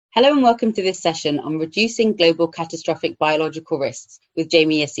Hello and welcome to this session on reducing global catastrophic biological risks with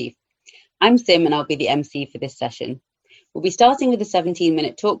Jamie Yassif. I'm Sim and I'll be the MC for this session. We'll be starting with a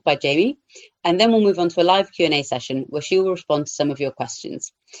 17-minute talk by Jamie, and then we'll move on to a live Q&A session where she will respond to some of your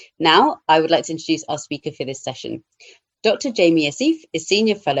questions. Now, I would like to introduce our speaker for this session. Dr. Jamie Yassif is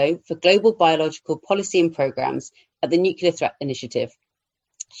Senior Fellow for Global Biological Policy and Programs at the Nuclear Threat Initiative.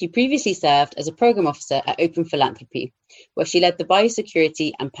 She previously served as a Programme Officer at Open Philanthropy, where she led the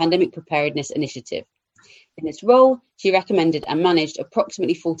Biosecurity and Pandemic Preparedness Initiative. In this role, she recommended and managed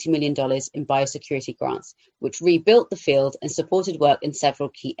approximately $40 million in biosecurity grants, which rebuilt the field and supported work in several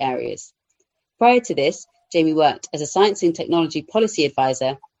key areas. Prior to this, Jamie worked as a Science and Technology Policy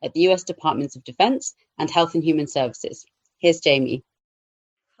Advisor at the US Departments of Defense and Health and Human Services. Here's Jamie.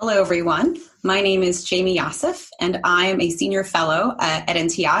 Hello, everyone. My name is Jamie Yassif, and I am a Senior Fellow at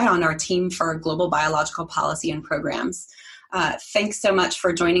NTI on our team for Global Biological Policy and Programs. Thanks so much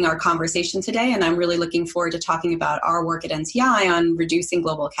for joining our conversation today, and I'm really looking forward to talking about our work at NTI on reducing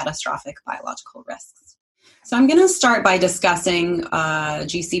global catastrophic biological risks. So I'm going to start by discussing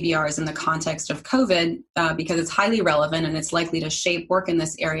GCBRs in the context of COVID because it's highly relevant and it's likely to shape work in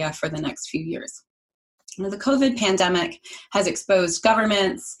this area for the next few years. The COVID pandemic has exposed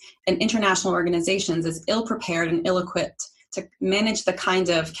governments and international organizations as ill-prepared and ill-equipped to manage the kind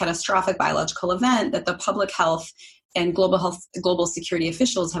of catastrophic biological event that the public health and global security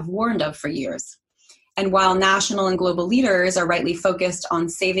officials have warned of for years. And while national and global leaders are rightly focused on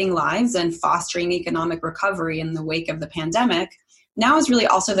saving lives and fostering economic recovery in the wake of the pandemic, now is really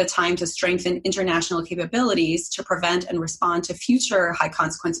also the time to strengthen international capabilities to prevent and respond to future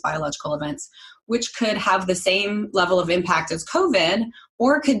high-consequence biological events, which could have the same level of impact as COVID,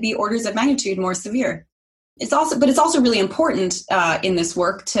 or could be orders of magnitude more severe. It's also really important in this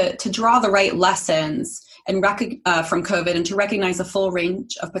work to draw the right lessons and from COVID and to recognize the full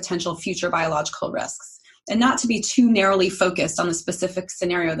range of potential future biological risks, and not to be too narrowly focused on the specific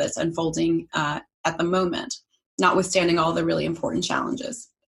scenario that's unfolding at the moment, notwithstanding all the really important challenges.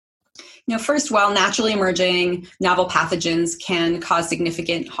 First, while naturally emerging novel pathogens can cause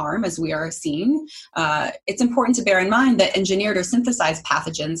significant harm, as we are seeing, it's important to bear in mind that engineered or synthesized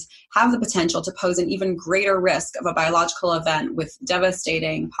pathogens have the potential to pose an even greater risk of a biological event with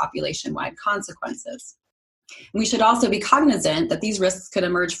devastating population-wide consequences. We should also be cognizant that these risks could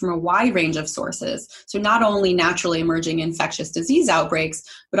emerge from a wide range of sources, so not only naturally emerging infectious disease outbreaks,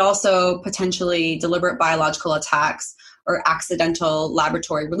 but also potentially deliberate biological attacks or accidental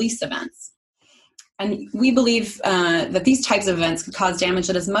laboratory release events. And we believe that these types of events could cause damage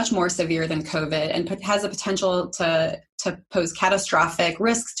that is much more severe than COVID and has the potential to pose catastrophic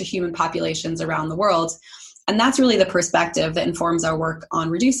risks to human populations around the world. And that's really the perspective that informs our work on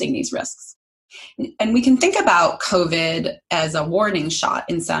reducing these risks. And we can think about COVID as a warning shot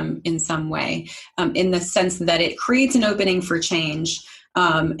in some way, in the sense that it creates an opening for change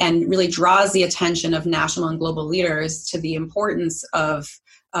and really draws the attention of national and global leaders to the importance of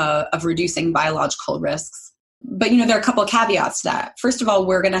reducing biological risks. But there are a couple of caveats to that. First of all,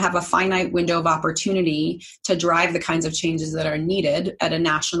 we're going to have a finite window of opportunity to drive the kinds of changes that are needed at a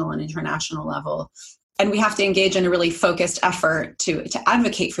national and international level. And we have to engage in a really focused effort to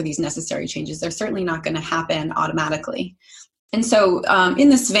advocate for these necessary changes. They're certainly not going to happen automatically. And so in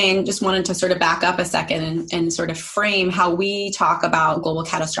this vein, just wanted to sort of back up a second and sort of frame how we talk about global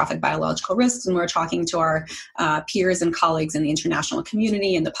catastrophic biological risks when we're talking to our peers and colleagues in the international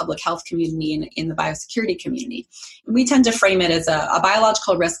community, in the public health community, and in the biosecurity community. And we tend to frame it as a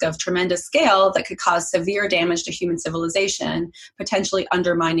biological risk of tremendous scale that could cause severe damage to human civilization, potentially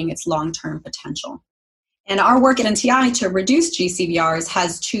undermining its long-term potential. And our work at NTI to reduce GCBRs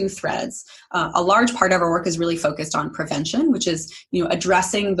has two threads. A large part of our work is really focused on prevention, which is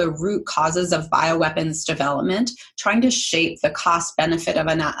addressing the root causes of bioweapons development, trying to shape the cost-benefit of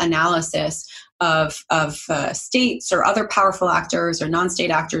an analysis of states or other powerful actors or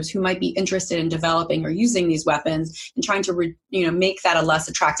non-state actors who might be interested in developing or using these weapons, and trying to make that a less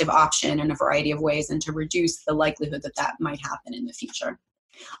attractive option in a variety of ways and to reduce the likelihood that that might happen in the future.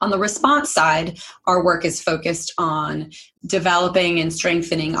 On the response side, our work is focused on developing and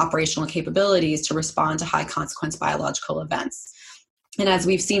strengthening operational capabilities to respond to high-consequence biological events. And as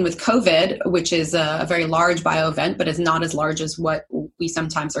we've seen with COVID, which is a very large bio-event, but is not as large as what we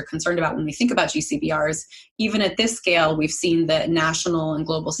sometimes are concerned about when we think about GCBRs, even at this scale, we've seen that national and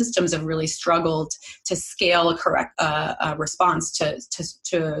global systems have really struggled to scale a correct response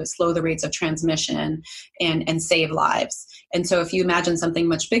to slow the rates of transmission and save lives. And so if you imagine something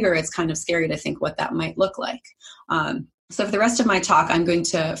much bigger, it's kind of scary to think what that might look like. So for the rest of my talk, I'm going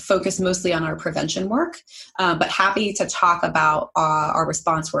to focus mostly on our prevention work, but happy to talk about our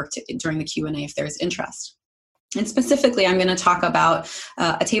response work during the Q&A if there's interest. And specifically, I'm going to talk about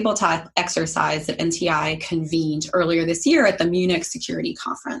a tabletop exercise that NTI convened earlier this year at the Munich Security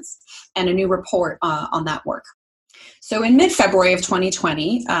Conference and a new report on that work. So in mid-February of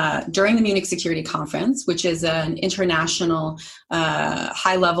 2020, during the Munich Security Conference, which is an international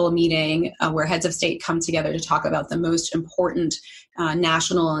high-level meeting where heads of state come together to talk about the most important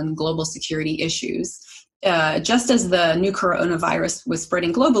national and global security issues, just as the new coronavirus was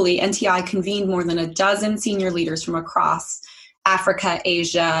spreading globally, NTI convened more than a dozen senior leaders from across Africa,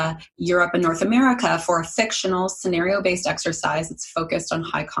 Asia, Europe, and North America for a fictional scenario-based exercise that's focused on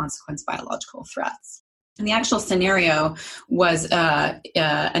high-consequence biological threats. And the actual scenario was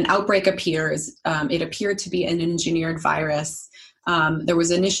an outbreak appears. It appeared to be an engineered virus. There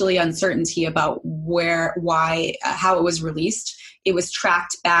was initially uncertainty about how it was released. It was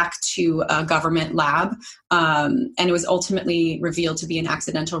tracked back to a government lab, and it was ultimately revealed to be an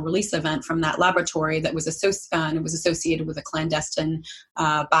accidental release event from that laboratory that was associated with a clandestine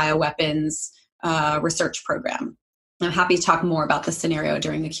bioweapons research program. I'm happy to talk more about the scenario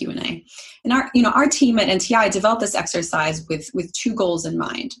during the Q&A. And our team at NTI developed this exercise with two goals in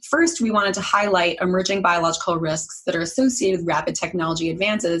mind. First, we wanted to highlight emerging biological risks that are associated with rapid technology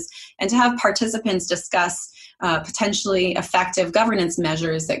advances and to have participants discuss potentially effective governance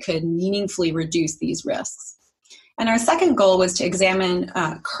measures that could meaningfully reduce these risks. And our second goal was to examine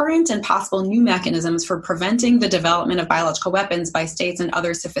current and possible new mechanisms for preventing the development of biological weapons by states and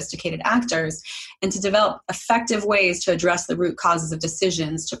other sophisticated actors, and to develop effective ways to address the root causes of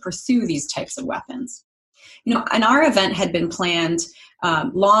decisions to pursue these types of weapons. And our event had been planned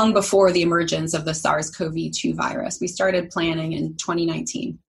long before the emergence of the SARS-CoV-2 virus. We started planning in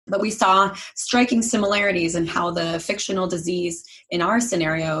 2019. But we saw striking similarities in how the fictional disease in our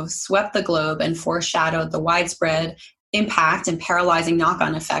scenario swept the globe and foreshadowed the widespread impact and paralyzing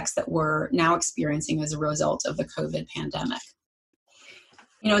knock-on effects that we're now experiencing as a result of the COVID pandemic.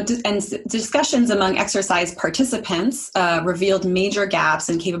 And discussions among exercise participants revealed major gaps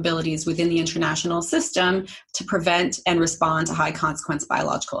in capabilities within the international system to prevent and respond to high-consequence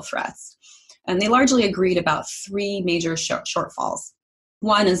biological threats. And they largely agreed about three major shortfalls.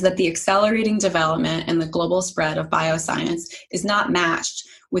 One is that the accelerating development and the global spread of bioscience is not matched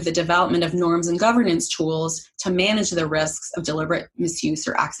with the development of norms and governance tools to manage the risks of deliberate misuse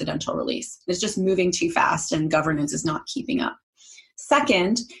or accidental release. It's just moving too fast and governance is not keeping up.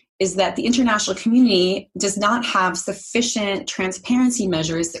 Second is that the international community does not have sufficient transparency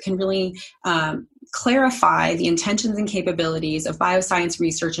measures that can really clarify the intentions and capabilities of bioscience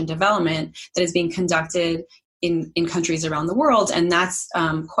research and development that is being conducted in countries around the world, and that's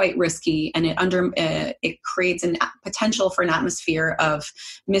quite risky, and it creates a potential for an atmosphere of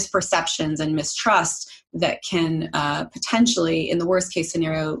misperceptions and mistrust that can potentially, in the worst case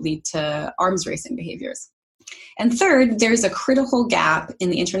scenario, lead to arms racing behaviors. And third, there's a critical gap in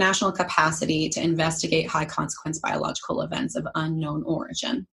the international capacity to investigate high consequence biological events of unknown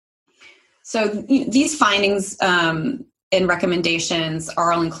origin. So these findings and recommendations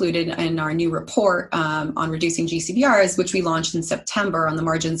are all included in our new report on reducing GCBRs, which we launched in September on the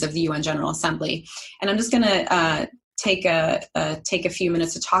margins of the UN General Assembly. And I'm just going to take a few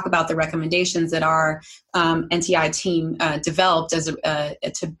minutes to talk about the recommendations that our NTI team developed as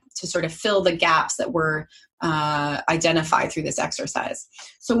to sort of fill the gaps that were identified through this exercise.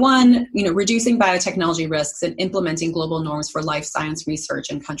 So one, reducing biotechnology risks and implementing global norms for life science research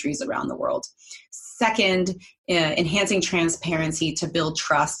in countries around the world. Second, enhancing transparency to build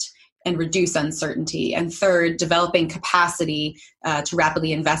trust and reduce uncertainty. And third, developing capacity to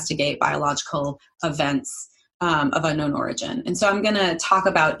rapidly investigate biological events of unknown origin. And so I'm going to talk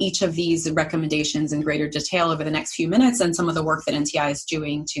about each of these recommendations in greater detail over the next few minutes and some of the work that NTI is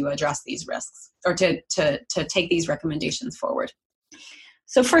doing to address these risks or to take these recommendations forward.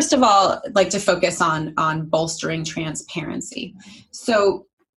 So first of all, I'd like to focus on bolstering transparency. So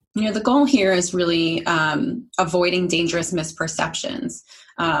the goal here is really avoiding dangerous misperceptions.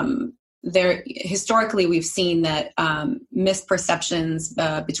 Historically, we've seen that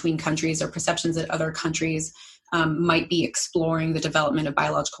misperceptions between countries or perceptions that other countries might be exploring the development of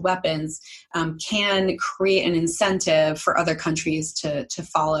biological weapons can create an incentive for other countries to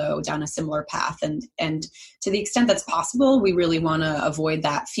follow down a similar path. And to the extent that's possible, we really want to avoid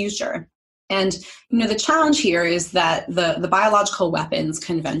that future. And, the challenge here is that the Biological Weapons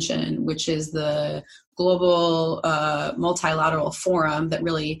Convention, which is the global multilateral forum that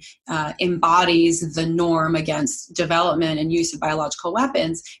really embodies the norm against development and use of biological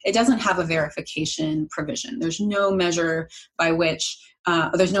weapons, it doesn't have a verification provision. There's no measure by which,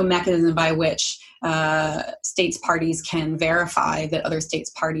 there's no mechanism by which states parties can verify that other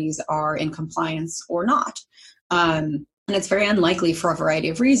states parties are in compliance or not. And it's very unlikely for a variety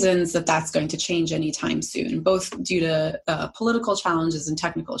of reasons that that's going to change anytime soon, both due to political challenges and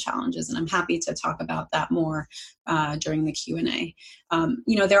technical challenges. And I'm happy to talk about that more during the Q&A.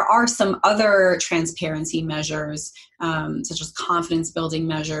 There are some other transparency measures, such as confidence building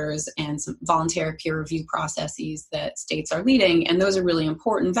measures and some voluntary peer review processes that states are leading. And those are really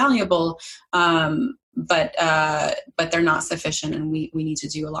important, valuable, but they're not sufficient, and we need to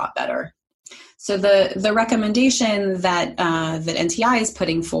do a lot better. So the recommendation that NTI is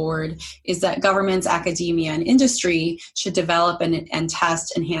putting forward is that governments, academia, and industry should develop and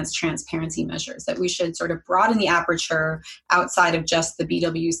test enhanced transparency measures, that we should sort of broaden the aperture outside of just the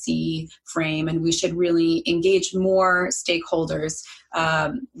BWC frame, and we should really engage more stakeholders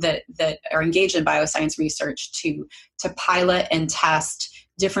that are engaged in bioscience research to pilot and test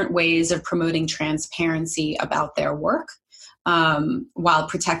different ways of promoting transparency about their work, while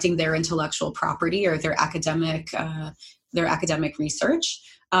protecting their intellectual property or their academic research,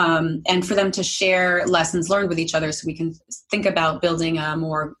 and for them to share lessons learned with each other, so we can think about building a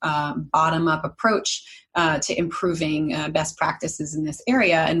more bottom-up approach to improving best practices in this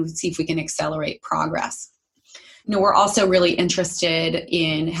area, and see if we can accelerate progress. We're also really interested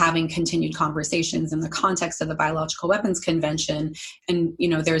in having continued conversations in the context of the Biological Weapons Convention. And,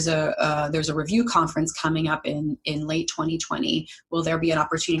 there's a review conference coming up in late 2020. Will there be an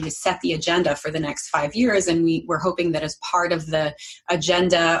opportunity to set the agenda for the next 5 years? And we're hoping that as part of the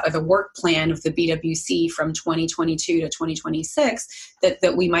agenda or the work plan of the BWC from 2022 to 2026,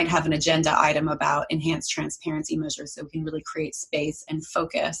 that we might have an agenda item about enhanced transparency measures, so we can really create space and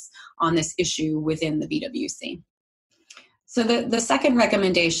focus on this issue within the BWC. So the second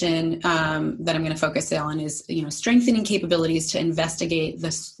recommendation that I'm going to focus on is, strengthening capabilities to investigate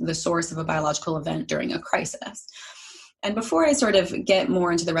the source of a biological event during a crisis. And before I sort of get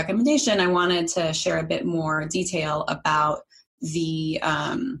more into the recommendation, I wanted to share a bit more detail about the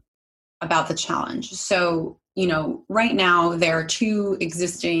challenge. So, right now there are two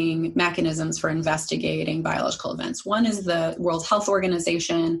existing mechanisms for investigating biological events. One is the World Health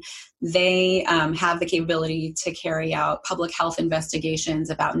Organization. They have the capability to carry out public health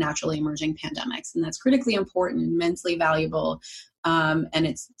investigations about naturally emerging pandemics, and that's critically important, immensely valuable, and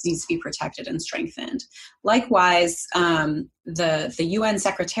it needs to be protected and strengthened. Likewise, the UN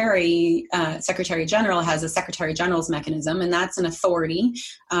Secretary General has a Secretary General's mechanism, and that's an authority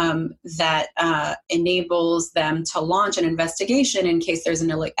that enables them to launch an investigation in case there's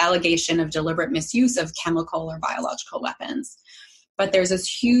an allegation of deliberate misuse of chemical or biological weapons. But there's this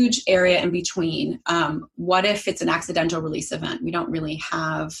huge area in between. What if it's an accidental release event? We don't really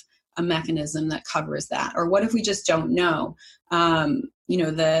have a mechanism that covers that. Or what if we just don't know? There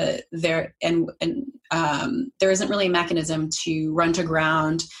isn't really a mechanism to run to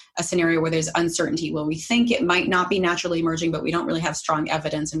ground a scenario where there's uncertainty. Well, we think it might not be naturally emerging, but we don't really have strong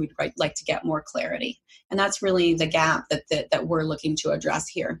evidence, and we'd like to get more clarity. And that's really the gap that we're looking to address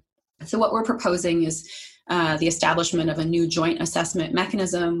here. So what we're proposing is the establishment of a new joint assessment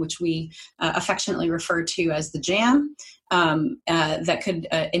mechanism, which we affectionately refer to as the JAM, that could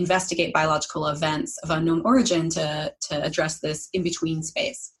investigate biological events of unknown origin to address this in-between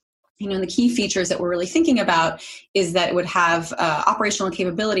space. The key features that we're really thinking about is that it would have operational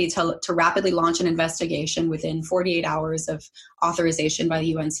capability to rapidly launch an investigation within 48 hours of authorization by the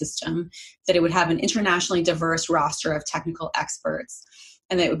UN system, that it would have an internationally diverse roster of technical experts,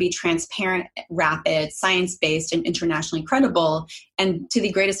 and that it would be transparent, rapid, science-based, and internationally credible, and to the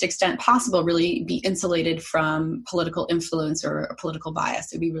greatest extent possible, really be insulated from political influence or political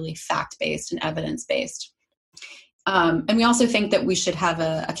bias. It would be really fact-based and evidence-based. And we also think that we should have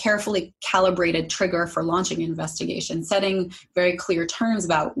a carefully calibrated trigger for launching an investigation, setting very clear terms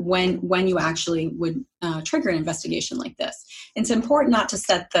about when you actually would trigger an investigation like this. It's important not to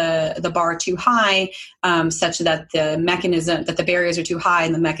set the bar too high, such that the barriers are too high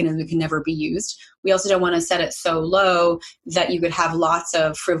and the mechanism can never be used. We also don't want to set it so low that you could have lots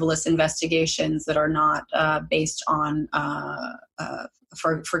of frivolous investigations that are not based on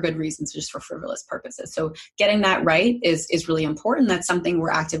for good reasons, just for frivolous purposes. So getting that right is really important. That's something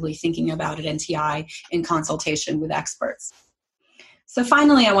we're actively thinking about at NTI in consultation with experts. So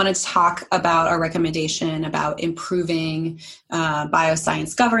finally, I wanted to talk about our recommendation about improving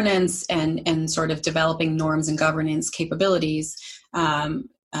bioscience governance and sort of developing norms and governance capabilities.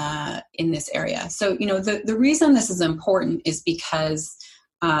 in this area. So, the reason this is important is because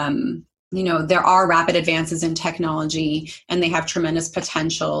there are rapid advances in technology, and they have tremendous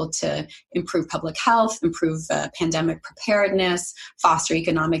potential to improve public health, improve pandemic preparedness, foster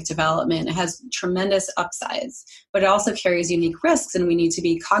economic development. It has tremendous upsides, but it also carries unique risks, and we need to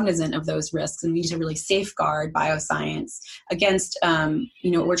be cognizant of those risks, and we need to really safeguard bioscience against,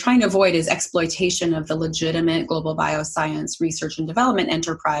 what we're trying to avoid is exploitation of the legitimate global bioscience research and development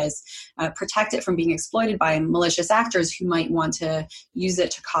enterprise, protect it from being exploited by malicious actors who might want to use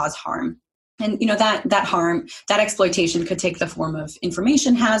it to cause harm. And that harm, that exploitation could take the form of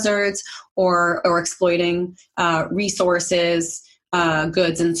information hazards or exploiting resources,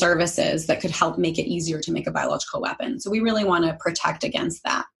 goods and services that could help make it easier to make a biological weapon. So we really want to protect against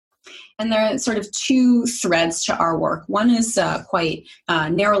that. And there are sort of two threads to our work. One is quite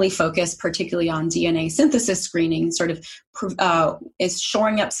narrowly focused, particularly on DNA synthesis screening, sort of is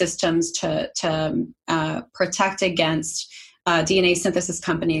shoring up systems to protect against DNA synthesis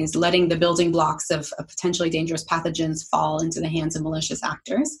companies letting the building blocks of potentially dangerous pathogens fall into the hands of malicious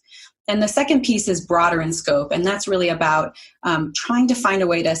actors. And the second piece is broader in scope, and that's really about trying to find a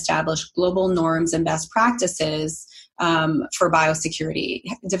way to establish global norms and best practices for biosecurity,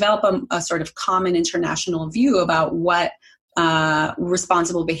 develop a sort of common international view about what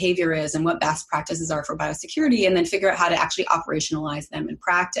responsible behavior is and what best practices are for biosecurity, and then figure out how to actually operationalize them in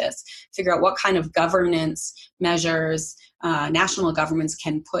practice, figure out what kind of governance measures national governments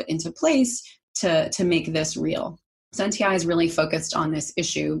can put into place to make this real. So NTI is really focused on this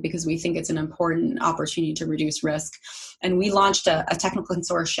issue because we think it's an important opportunity to reduce risk. And we launched a technical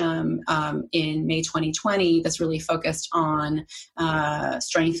consortium in May 2020 that's really focused on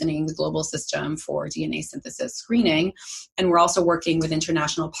strengthening the global system for DNA synthesis screening. And we're also working with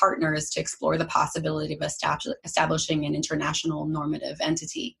international partners to explore the possibility of establishing an international normative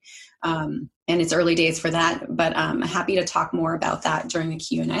entity. And it's early days for that, but I'm happy to talk more about that during the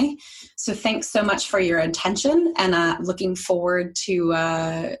Q&A. So thanks so much for your attention, and looking forward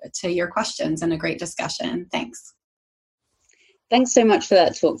to your questions and a great discussion. Thanks. Thanks so much for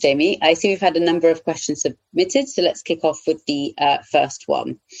that talk, Jamie. I see we've had a number of questions submitted, so let's kick off with the first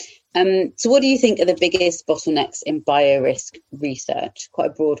one. So what do you think are the biggest bottlenecks in biorisk research?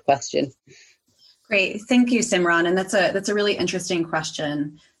 Quite a broad question. Great, thank you, Simran, and that's a really interesting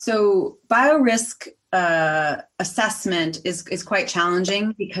question. So biorisk assessment is quite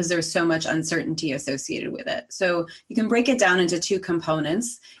challenging because there's so much uncertainty associated with it. So you can break it down into two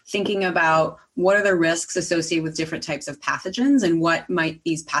components, thinking about what are the risks associated with different types of pathogens and what might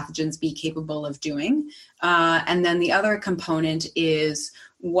these pathogens be capable of doing. And then the other component is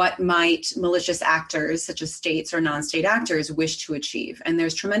what might malicious actors, such as states or non-state actors, wish to achieve. And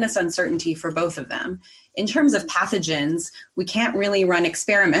there's tremendous uncertainty for both of them. In terms of pathogens, we can't really run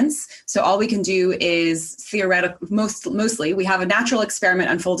experiments. So all we can do is theoretical, mostly. We have a natural experiment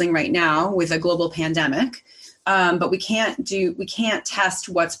unfolding right now with a global pandemic, but we can't test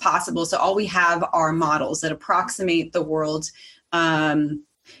what's possible. So all we have are models that approximate the world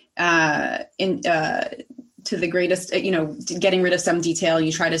to the greatest, getting rid of some detail.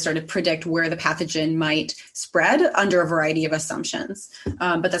 You try to sort of predict where the pathogen might spread under a variety of assumptions,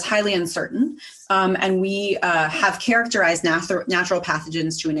 but that's highly uncertain. And we have characterized natural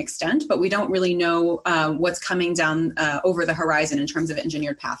pathogens to an extent, but we don't really know what's coming down over the horizon in terms of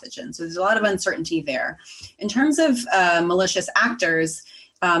engineered pathogens. So there's a lot of uncertainty there. In terms of malicious actors,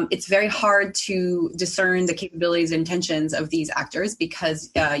 it's very hard to discern the capabilities and intentions of these actors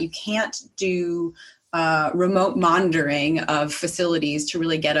because you can't do remote monitoring of facilities to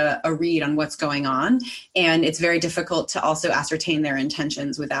really get a read on what's going on. And it's very difficult to also ascertain their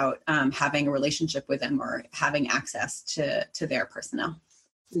intentions without having a relationship with them or having access to their personnel.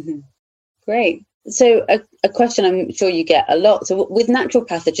 Mm-hmm. Great. So a question I'm sure you get a lot. So with natural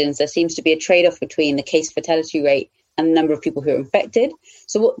pathogens, there seems to be a trade-off between the case fatality rate and the number of people who are infected.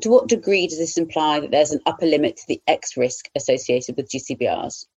 So to what degree does this imply that there's an upper limit to the X risk associated with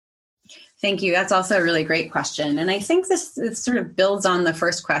GCBRs? Thank you. That's also a really great question. And I think this sort of builds on the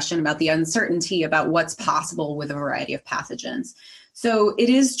first question about the uncertainty about what's possible with a variety of pathogens. So it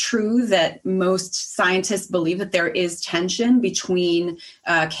is true that most scientists believe that there is tension between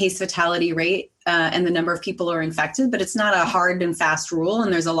case fatality rate and the number of people who are infected, but it's not a hard and fast rule,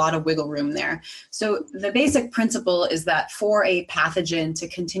 and there's a lot of wiggle room there. So the basic principle is that for a pathogen to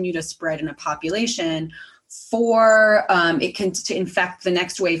continue to spread in a population, for it can to infect the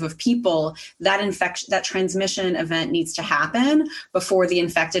next wave of people, that transmission event needs to happen before the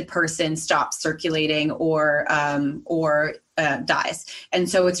infected person stops circulating or dies. And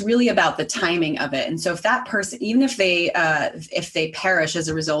so it's really about the timing of it. And so if that person, even if they perish as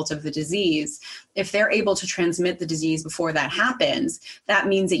a result of the disease, if they're able to transmit the disease before that happens, that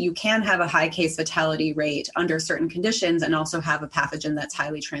means that you can have a high case fatality rate under certain conditions and also have a pathogen that's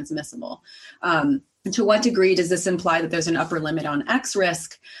highly transmissible. To what degree does this imply that there's an upper limit on X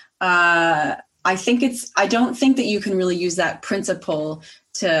risk? I don't think that you can really use that principle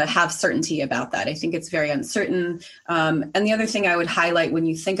to have certainty about that. I think it's very uncertain. And the other thing I would highlight when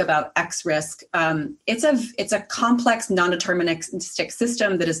you think about X risk, it's a complex, non-deterministic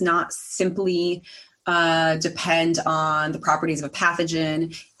system that is not simply depend on the properties of a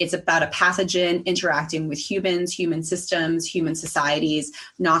pathogen. It's about a pathogen interacting with humans, human systems, human societies,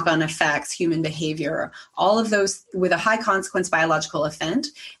 knock-on effects, human behavior, all of those with a high consequence biological event.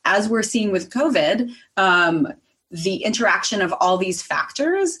 As we're seeing with COVID, the interaction of all these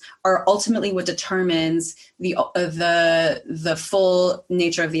factors are ultimately what determines the full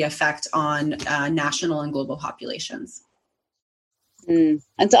nature of the effect on national and global populations. And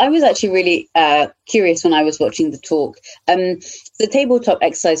so I was actually really curious when I was watching the talk. The tabletop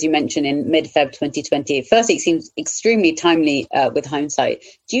exercise you mentioned in mid-Feb 2020, at first it seems extremely timely with hindsight.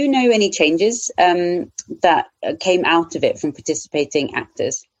 Do you know any changes that came out of it from participating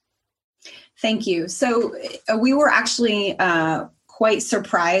actors? Thank you. So we were actually quite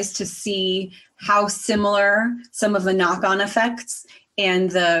surprised to see how similar some of the knock-on effects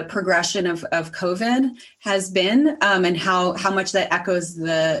and the progression of COVID has been, and how much that echoes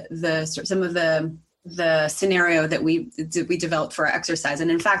some of the scenario that we developed for our exercise.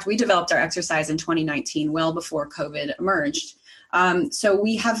 And in fact, we developed our exercise in 2019, well before COVID emerged. So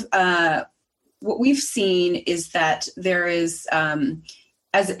we have what we've seen is that there is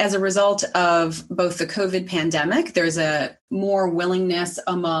as a result of both the COVID pandemic, there's a more willingness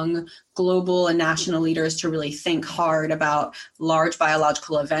among global and national leaders to really think hard about large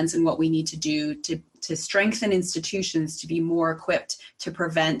biological events and what we need to do to strengthen institutions to be more equipped to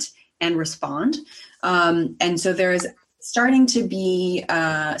prevent and respond. And so there is starting to be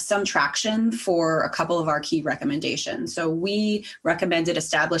some traction for a couple of our key recommendations. So we recommended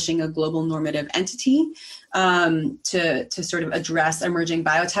establishing a global normative entity to sort of address emerging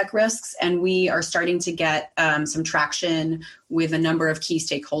biotech risks. And we are starting to get some traction with a number of key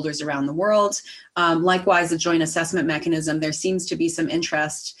stakeholders around the world. Likewise, the joint assessment mechanism, there seems to be some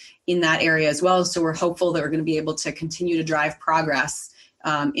interest in that area as well. So we're hopeful that we're going to be able to continue to drive progress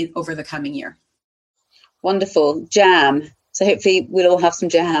over the coming year. Wonderful. Jam. So hopefully we'll all have some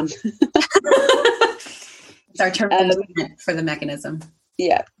jam. It's our term for the mechanism.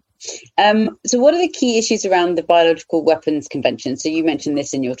 Yeah. So what are the key issues around the Biological Weapons Convention? So you mentioned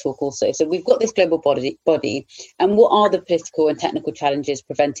this in your talk also. So we've got this global body, and what are the political and technical challenges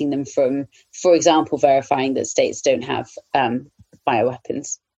preventing them from, for example, verifying that states don't have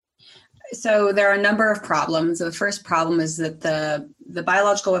bioweapons? So there are a number of problems. The first problem is that the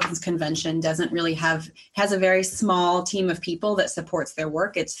Biological Weapons Convention has a very small team of people that supports their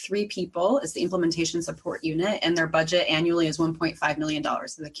work. It's 3 people. It's the implementation support unit, and their budget annually is $1.5 million.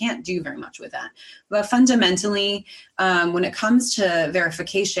 So they can't do very much with that. But fundamentally, when it comes to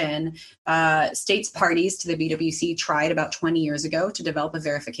verification, states parties to the BWC tried about 20 years ago to develop a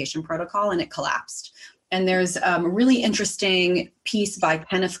verification protocol, and it collapsed. And there's a really interesting piece by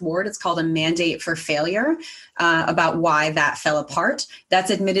Kenneth Ward. It's called A Mandate for Failure, about why that fell apart. That's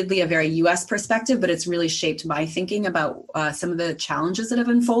admittedly a very US perspective, but it's really shaped my thinking about some of the challenges that have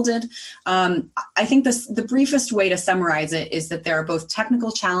unfolded. I think the briefest way to summarize it is that there are both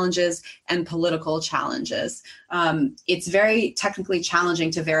technical challenges and political challenges. It's very technically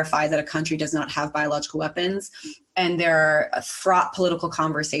challenging to verify that a country does not have biological weapons. And there are fraught political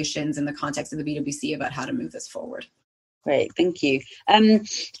conversations in the context of the BWC about how to move this forward. Great, thank you. And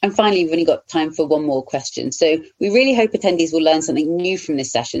finally, we've only got time for one more question. So we really hope attendees will learn something new from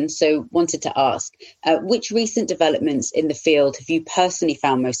this session. So wanted to ask, which recent developments in the field have you personally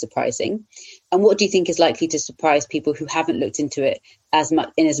found most surprising? And what do you think is likely to surprise people who haven't looked into it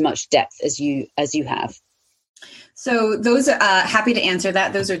in as much depth as you have? So those happy to answer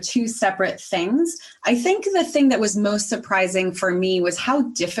that. Those are two separate things. I think the thing that was most surprising for me was how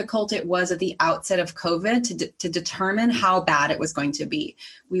difficult it was at the outset of COVID to determine how bad it was going to be.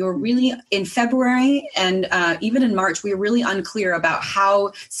 We were really, in February and even in March, we were really unclear about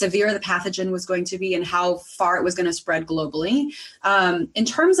how severe the pathogen was going to be and how far it was going to spread globally. In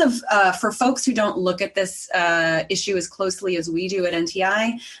terms of, for folks who don't look at this issue as closely as we do at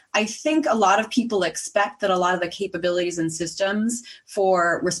NTI, I think a lot of people expect that a lot of the capabilities and systems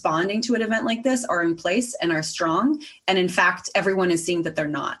for responding to an event like this are in place and are strong. And in fact, everyone is seeing that they're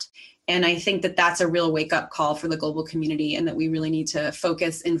not. And I think that that's a real wake-up call for the global community, and that we really need to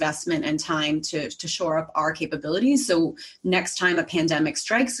focus investment and time to shore up our capabilities. So next time a pandemic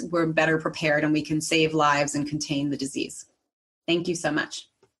strikes, we're better prepared and we can save lives and contain the disease. Thank you so much.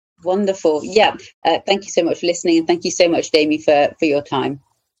 Wonderful. Yeah. Thank you so much for listening. And thank you so much, Jamie, for your time.